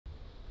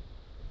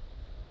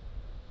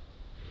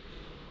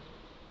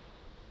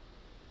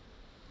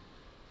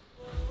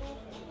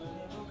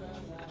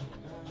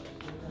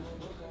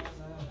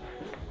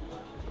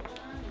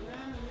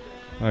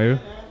Are you?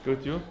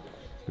 Good, you?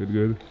 Good,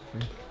 good.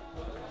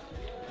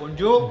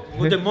 Bonjour,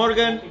 guten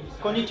Morgen,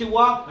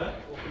 konnichiwa,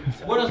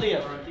 buenos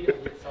días.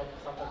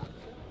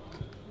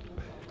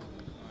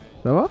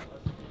 Ça va?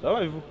 Ça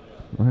va et vous?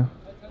 Ouais.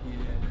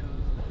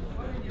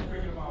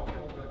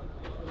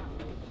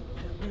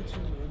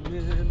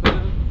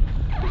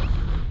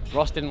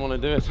 Ross didn't want to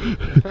do it.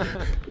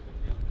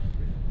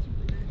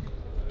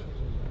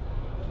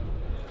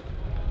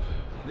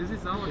 This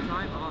is our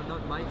time,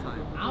 not my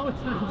time. Our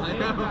time.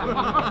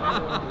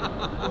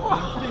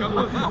 Come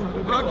on,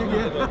 rock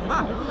again.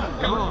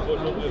 Come on.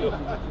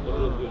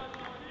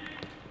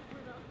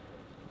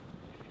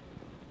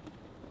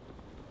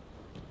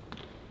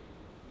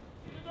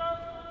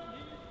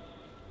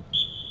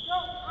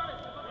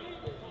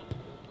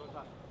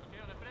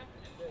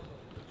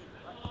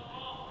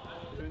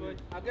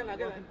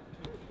 Again.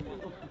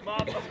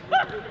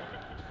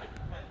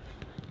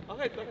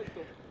 Arrête.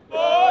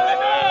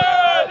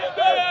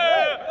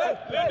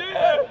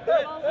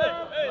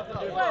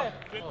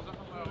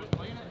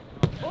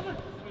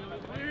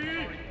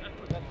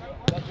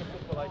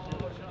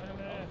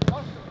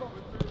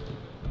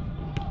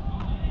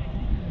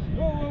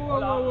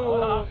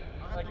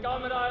 La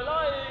caméra est là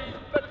et il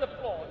pète le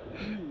plomb.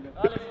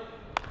 Allez.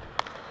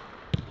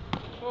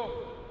 Oh.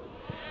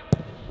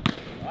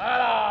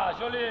 Voilà,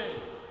 joli.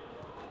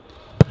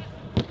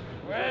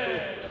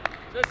 Ouais.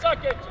 C'est ça,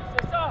 Ketch,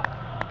 c'est ça.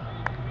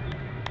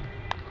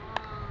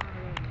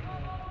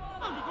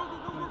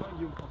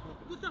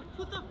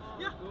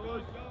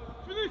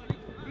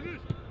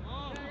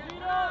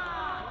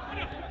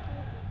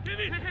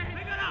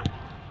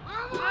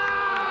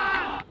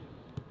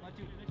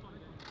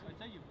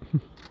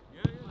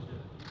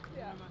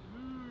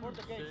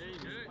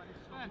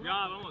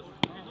 Ja, vamos.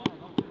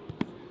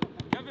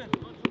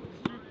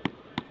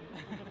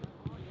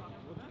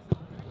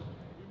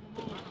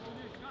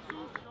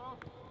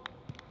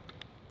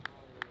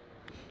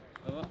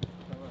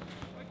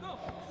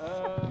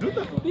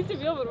 Niet te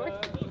veel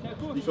verwacht.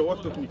 Die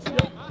verwacht toch niets, ja?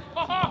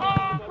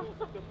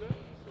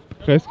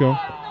 Presque.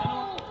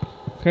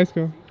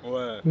 Presque.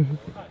 Ouais.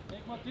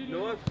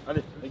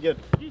 Allez, regarde,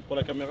 pour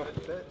la caméra.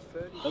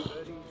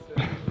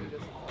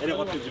 Elle est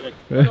rentrée direct.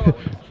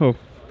 Oh.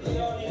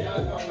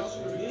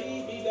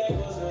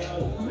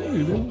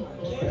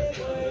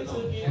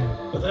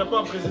 On dirait pas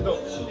un président.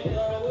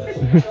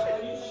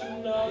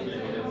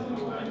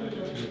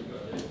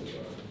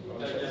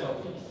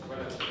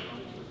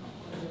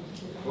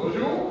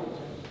 Bonjour.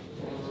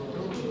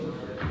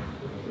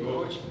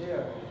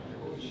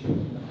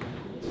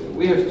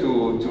 We have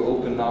to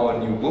open now a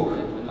new book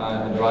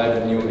and write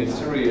a new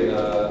history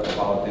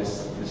about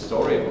this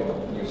story,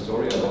 a new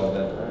story about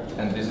that.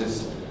 And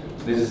this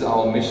is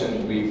our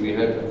mission. We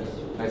had,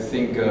 I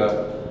think,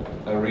 a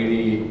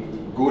really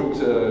good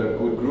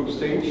group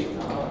stage.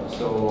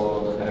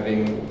 So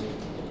having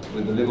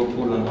with the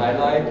Liverpool on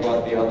highlight,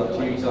 but the other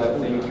teams I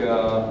think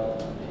are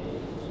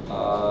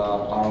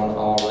on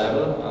our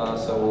level.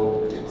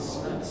 So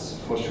it's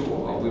for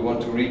sure we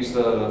want to reach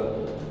the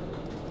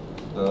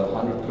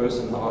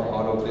 100%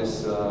 out of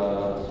this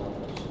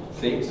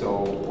thing.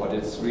 So what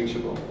is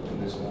reachable in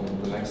this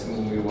moment? The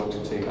maximum we want to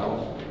take out.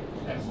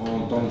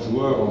 En tant que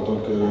joueur, en tant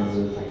que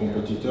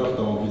compétiteur,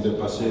 tu as envie de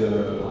passer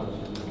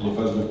les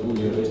phases de poule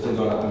et rester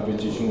dans la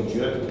compétition où tu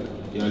es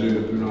et aller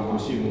le plus loin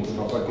possible. Donc je ne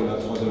crois pas que la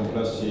 3e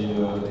place c'est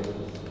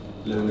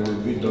le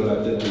but dans la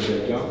tête de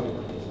quelqu'un.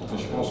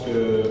 Je pense que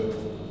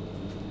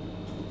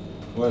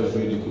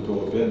jouer des coupes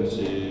européennes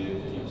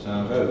c'est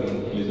un rêve.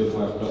 Donc les 2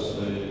 premières places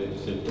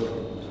c'est le top.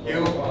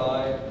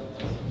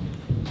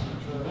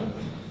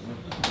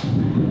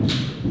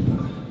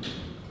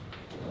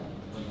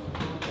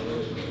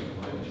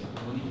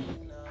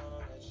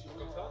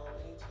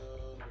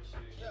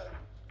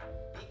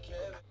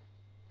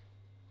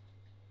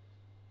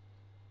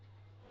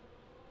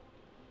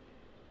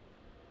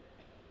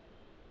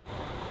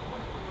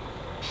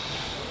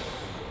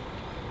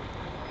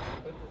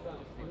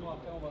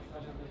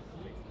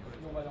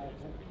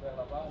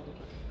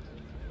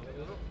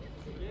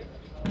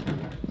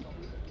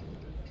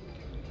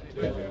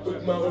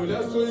 Toute ma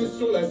relation est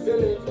sur la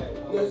sellette,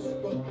 n'est-ce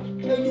pas?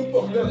 Elle nous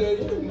porte à l'œil.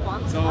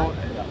 So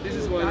this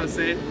is what I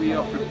said, we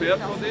are prepared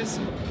for this.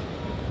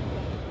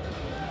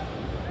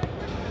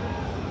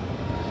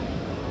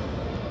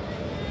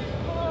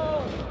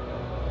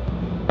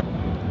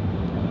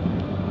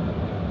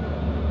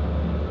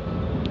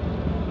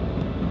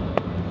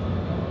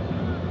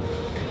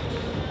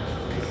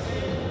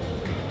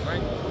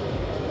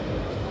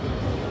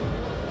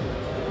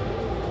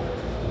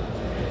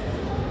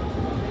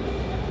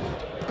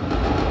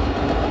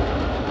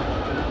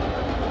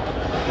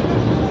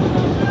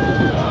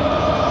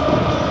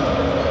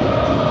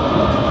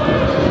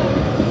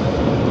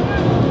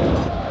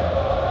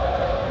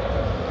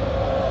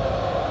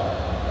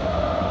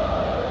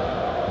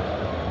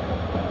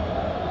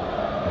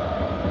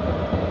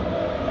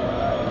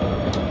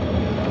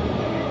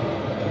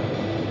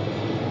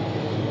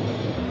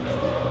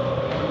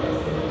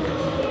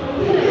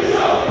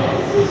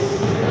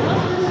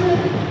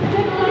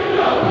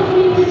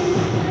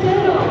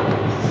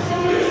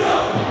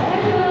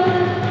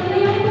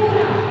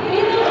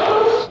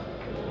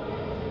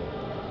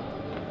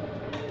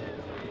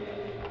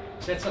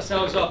 set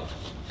ourselves up.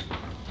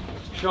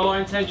 Show our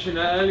intention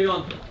early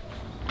on.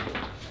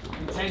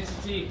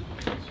 Intensity,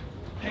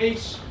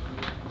 pace,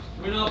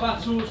 win our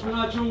battles, win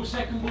our duels,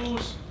 second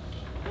balls,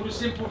 all the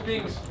simple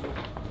things.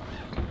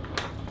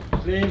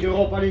 Playing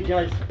Europa League,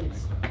 guys,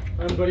 it's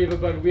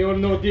unbelievable. We all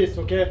know this,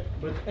 okay?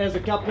 But as a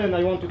captain,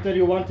 I want to tell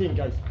you one thing,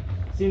 guys.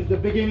 Since the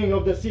beginning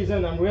of the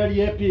season, I'm really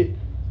happy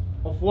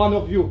of one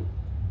of you.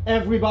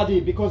 Everybody,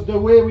 because the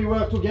way we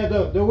work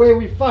together, the way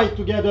we fight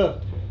together,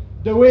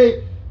 the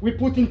way we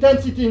put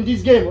intensity in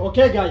this game,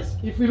 okay, guys?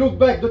 If we look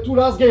back, the two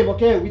last game,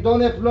 okay, we don't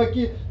have luck,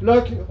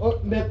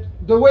 but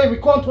the way we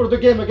control the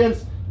game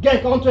against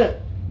Genk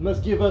Antwerp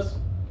must give us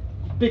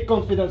big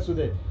confidence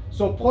today.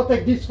 So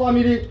protect this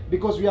family,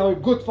 because we are a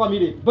good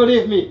family.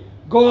 Believe me,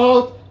 go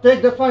out,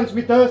 take the fans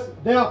with us,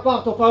 they are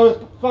part of our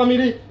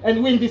family,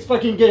 and win this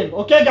fucking game.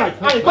 Okay, guys?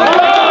 Allez, come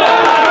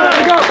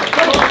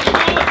on!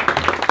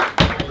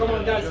 Come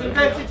on, guys,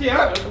 intensity,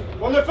 huh?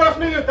 On the first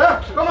minute,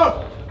 huh? Come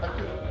on!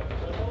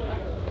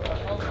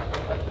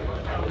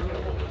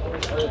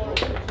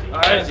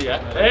 Allez-y, hein.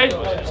 Hey,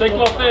 c'est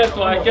quoi faire,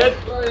 toi, inquiète.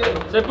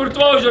 C'est pour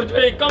toi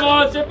aujourd'hui. Come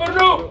on, c'est pour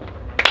nous.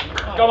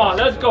 Come on,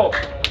 let's go.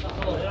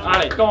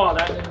 Allez, come on,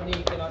 hein.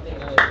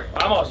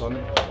 Vamos. Come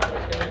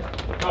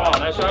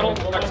on, hein, Cheryl.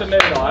 Back to me,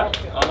 hein.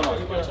 Vamos.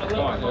 Come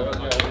on.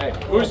 Hey,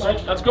 Bruce,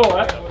 let's go,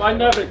 hein. Find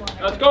Maverick.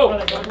 Let's go.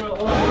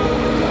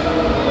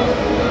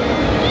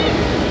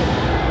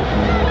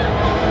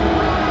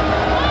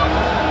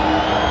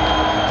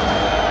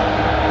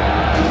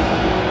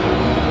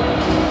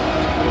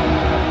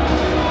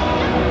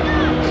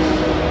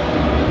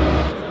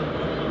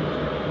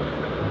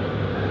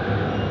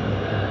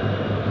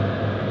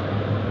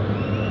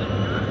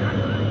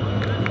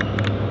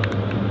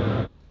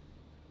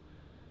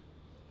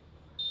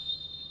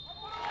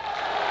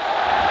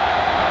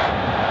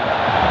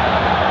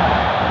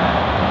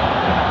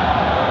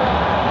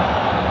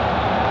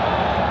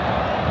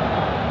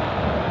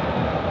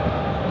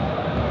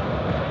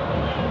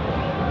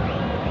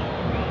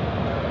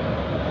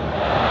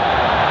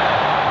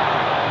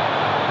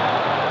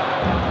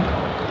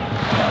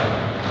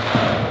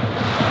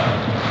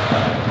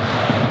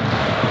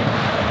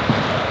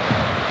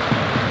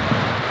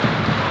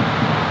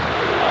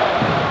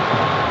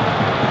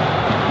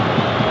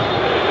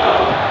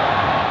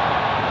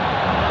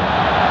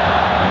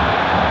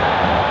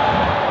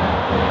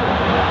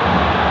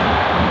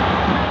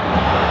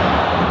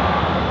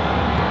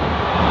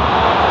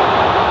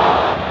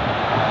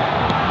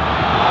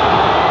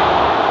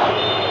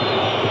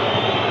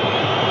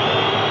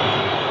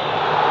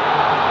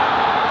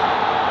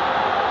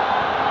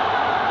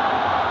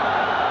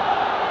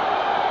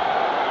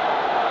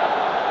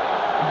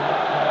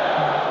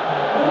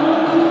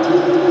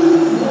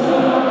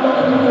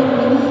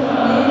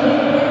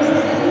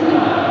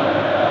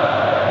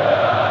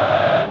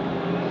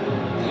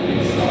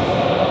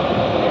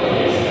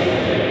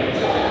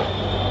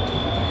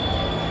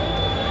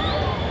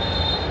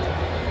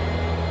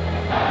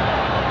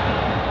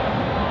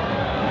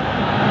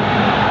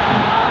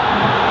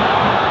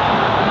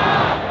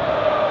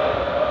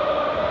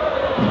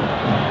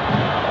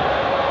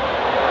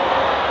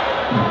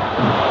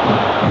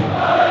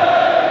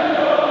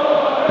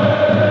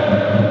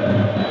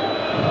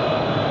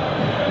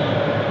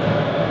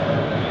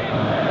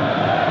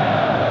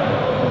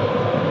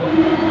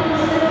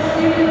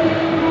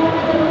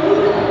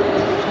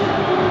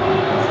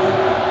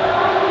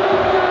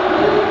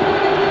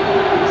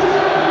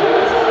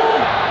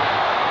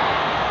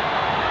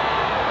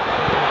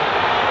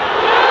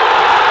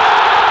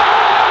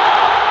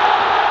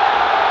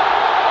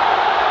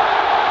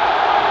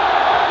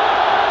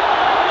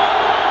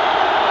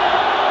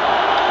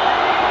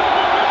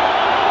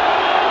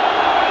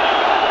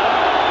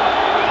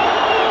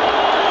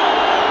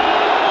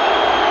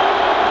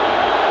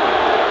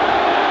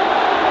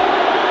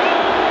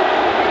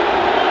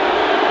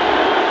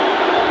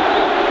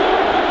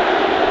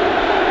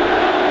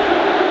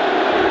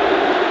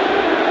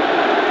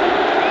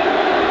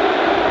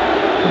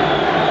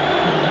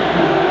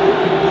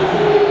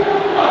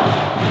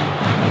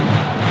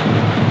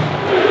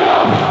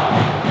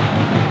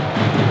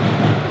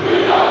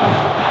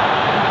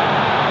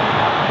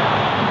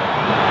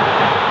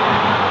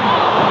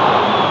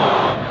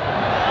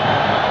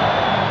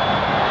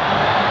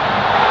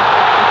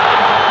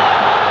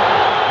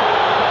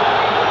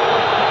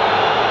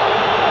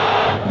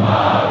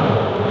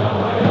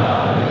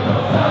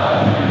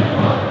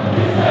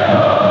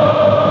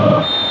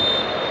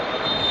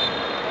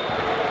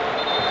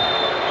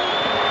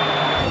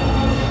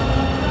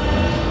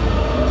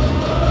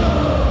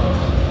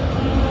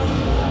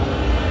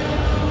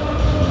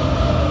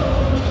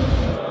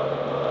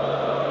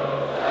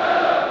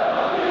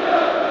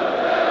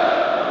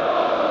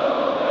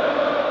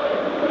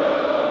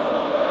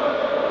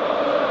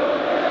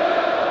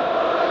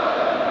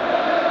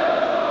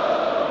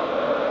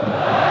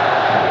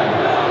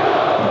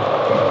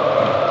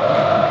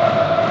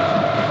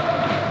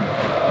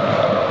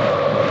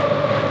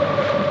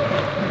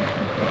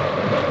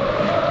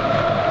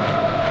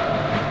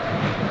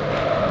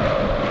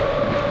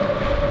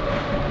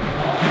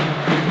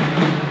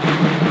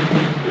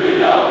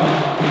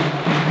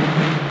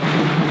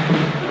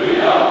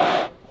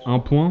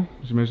 point.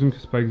 J'imagine que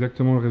c'est pas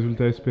exactement le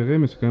résultat espéré,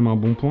 mais c'est quand même un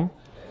bon point.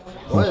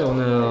 Ouais,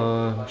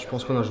 je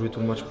pense qu'on a joué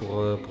tout le match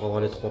pour avoir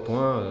les 3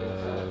 points.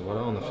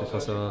 Voilà, on a fait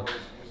face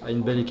à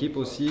une belle équipe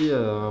aussi,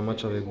 un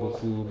match avec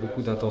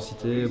beaucoup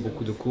d'intensité,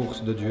 beaucoup de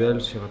courses, de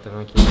duels sur un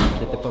terrain qui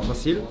n'était pas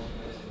facile.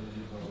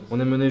 On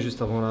est mené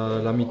juste avant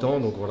la mi-temps,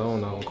 donc voilà,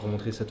 on a encore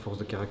montré cette force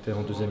de caractère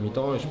en deuxième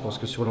mi-temps et je pense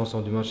que sur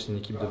l'ensemble du match, si une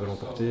équipe devait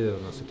l'emporter,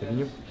 c'était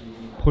mieux.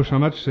 Prochain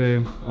match,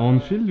 c'est à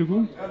Anfield du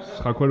coup. Ce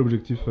sera quoi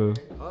l'objectif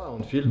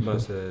Anfield,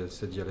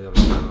 c'est d'y aller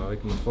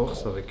avec notre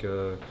force, avec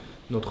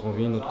notre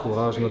envie, notre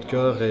courage, notre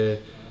cœur et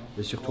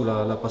surtout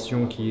la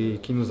passion qui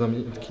nous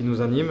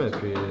anime. Et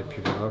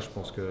puis voilà, je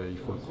pense qu'il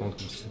faut le prendre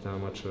comme si c'était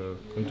un match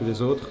comme tous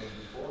les autres.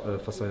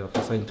 Face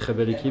à une très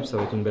belle équipe, ça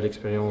va être une belle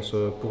expérience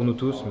pour nous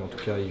tous, mais en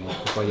tout cas il ne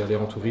faut pas y aller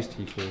en touriste,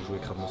 il faut jouer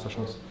gravement sa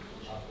chance.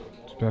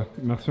 Super,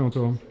 merci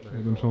Antoine,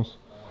 et bonne chance.